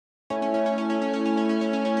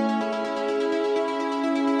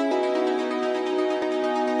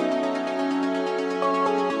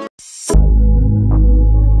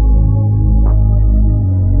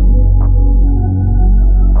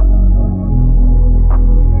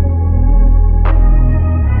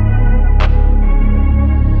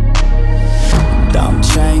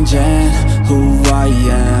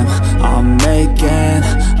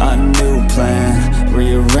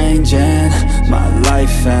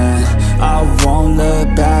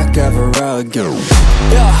again.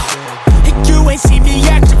 You ain't see me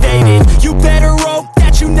activated. You better hope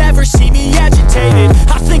that you never see me agitated.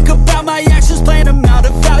 I think about my actions, plan them out,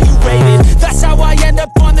 evaluated. That's how I end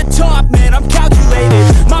up on the top, man, I'm calculated.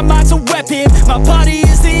 My mind's a weapon, my body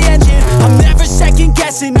is the engine. I'm never second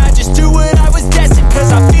guessing, I just do what I was destined.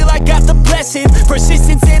 Cause I feel I got the blessing,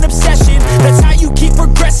 persistence and obsession. That's how you keep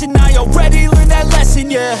progressing, I already learned that lesson,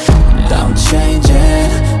 yeah. I'm changing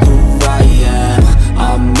who I am.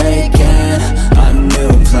 I'm making a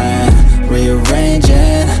new plan,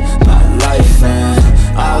 rearranging my life, and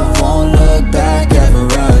I won't look back ever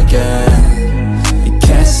again. You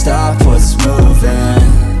can't stop what's moving,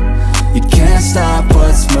 you can't stop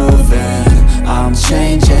what's moving. I'm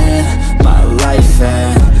changing my life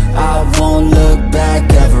and I won't look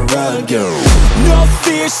back ever again. No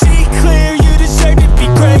fear, see clear, you deserve to be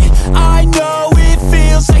great. I know it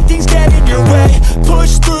feels like things get in your way.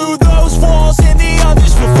 Push through those walls and the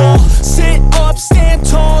others will fall. Sit up, stand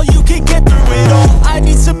tall, you can get through it all. I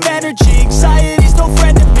need some energy, anxiety's no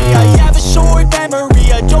friend to me. I have a short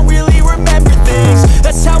memory, I don't really remember things.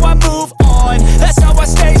 That's how I move on, that's how I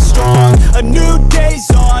stay strong. A new day's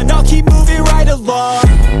on, I'll keep moving right along.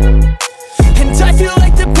 And I feel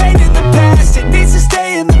like the pain in the past, it needs to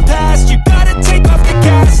stay in the past. You gotta take off the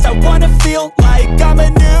cast. I wanna feel like I'm a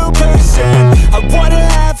new person. I wanna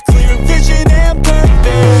have clear vision and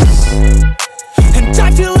purpose. And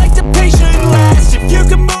I feel like the pain shouldn't last. If you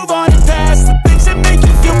can move on and past the things that make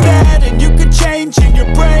you feel bad, and you can change in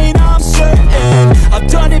your brain, I'm certain. I've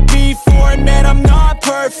done it before and man, I'm not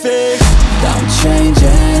perfect. I'm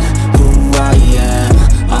changing who I am.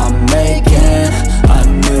 I'm making a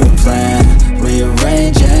new plan,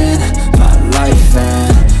 rearranging my life,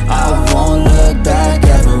 and I won't look back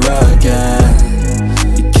ever again.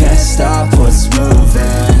 You can't stop what's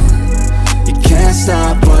moving, you can't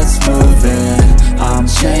stop what's moving. I'm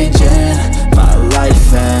changing my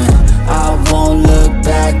life and I won't look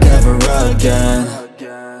back ever again.